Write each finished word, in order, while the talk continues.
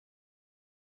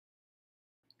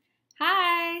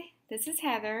This is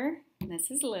Heather. This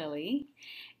is Lily.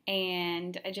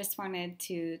 And I just wanted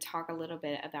to talk a little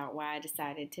bit about why I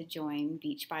decided to join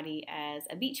Beachbody as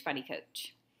a Beachbody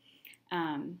coach.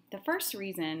 The first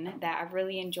reason that I've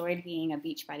really enjoyed being a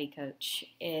Beachbody coach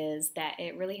is that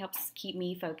it really helps keep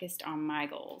me focused on my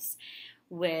goals,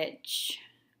 which,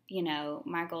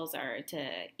 my goals are to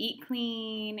eat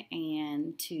clean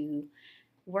and to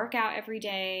work out every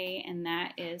day, and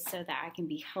that is so that I can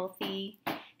be healthy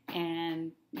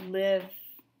and live,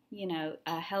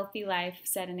 a healthy life,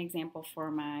 set an example for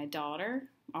my daughter,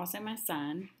 also my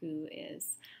son, who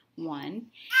is 1.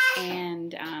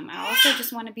 And I also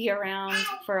just want to be around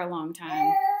for a long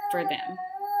time for them.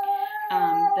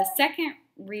 The second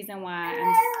reason why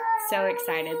I'm so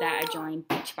excited that I joined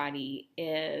Beachbody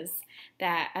is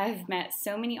that I've met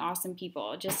so many awesome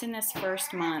people just in this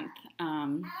first month.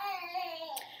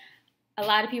 A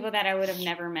lot of people that I would have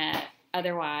never met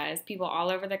otherwise, people all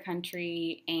over the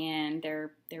country, and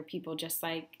they're people just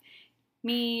like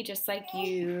me, just like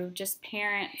you, just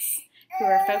parents who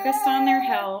are focused on their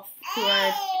health, who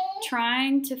are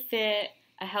trying to fit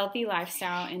a healthy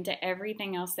lifestyle into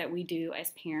everything else that we do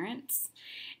as parents.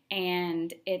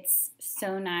 And it's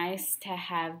so nice to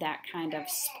have that kind of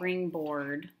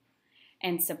springboard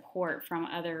and support from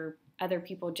other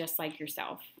people just like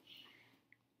yourself.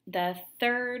 The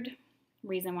third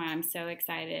reason why I'm so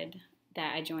excited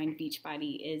that I joined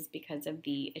Beachbody is because of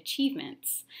the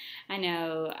achievements. I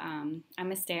know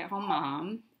I'm a stay-at-home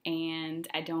mom, and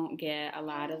I don't get a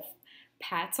lot of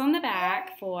pats on the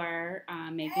back for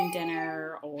making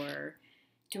dinner or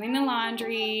doing the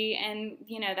laundry, and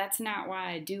that's not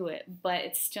why I do it, but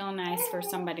it's still nice for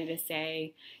somebody to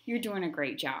say, you're doing a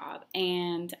great job.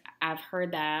 And I've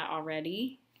heard that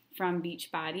already from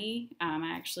Beachbody. I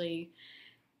actually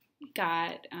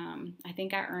got, I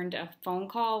think I earned a phone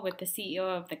call with the CEO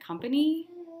of the company.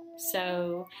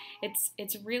 So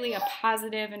it's really a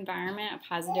positive environment, a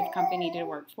positive company to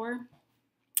work for,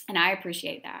 and I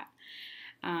appreciate that.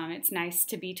 It's nice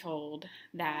to be told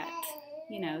that,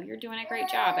 you're doing a great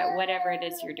job at whatever it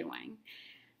is you're doing.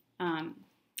 And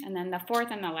then the fourth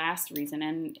and the last reason,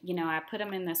 and, I put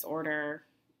them in this order.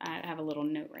 I have a little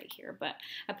note right here, but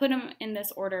I put them in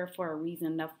this order for a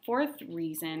reason. The fourth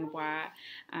reason why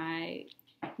I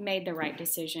made the right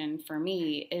decision for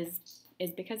me is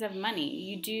because of money.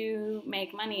 You do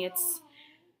make money. It's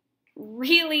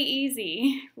really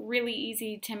easy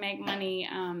to make money.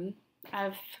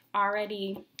 I've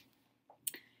already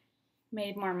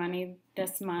made more money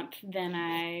this month than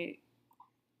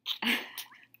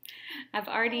I've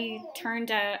already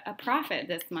turned a profit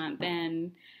this month,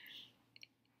 and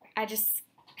I just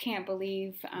can't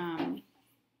believe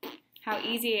how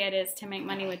easy it is to make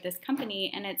money with this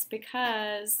company, and it's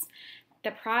because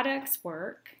the products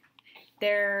work.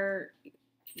 Their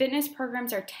fitness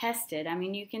programs are tested. I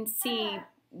mean, you can see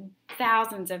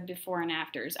thousands of before and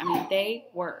afters. I mean, they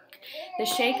work. The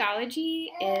Shakeology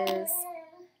is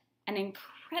an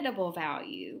incredible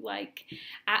value. Like,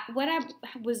 what I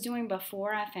was doing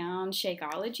before I found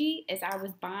Shakeology is I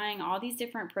was buying all these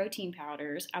different protein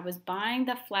powders. I was buying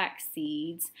the flax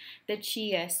seeds, the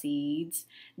chia seeds,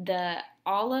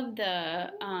 all of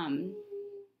the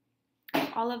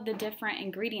different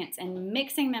ingredients, and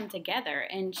mixing them together.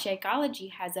 And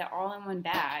Shakeology has it all in one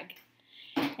bag,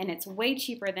 and it's way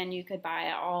cheaper than you could buy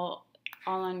it all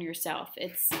on yourself.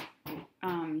 It's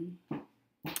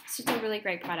just a really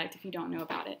great product if you don't know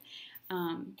about it.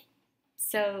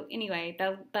 So anyway,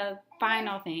 the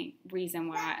final reason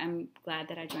why I'm glad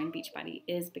that I joined Beachbody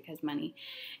is because money.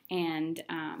 And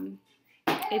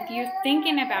if you're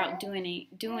thinking about doing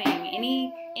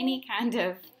any kind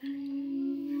of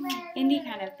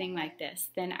thing like this,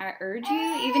 then I urge you,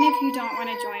 even if you don't want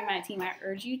to join my team, I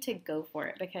urge you to go for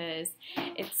it, because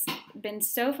it's been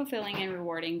so fulfilling and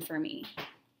rewarding for me.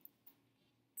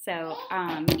 So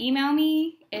email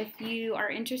me if you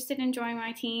are interested in joining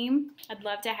my team. I'd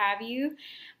love to have you.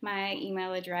 My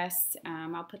email address,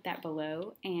 I'll put that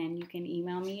below, and you can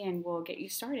email me and we'll get you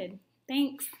started.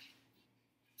 Thanks.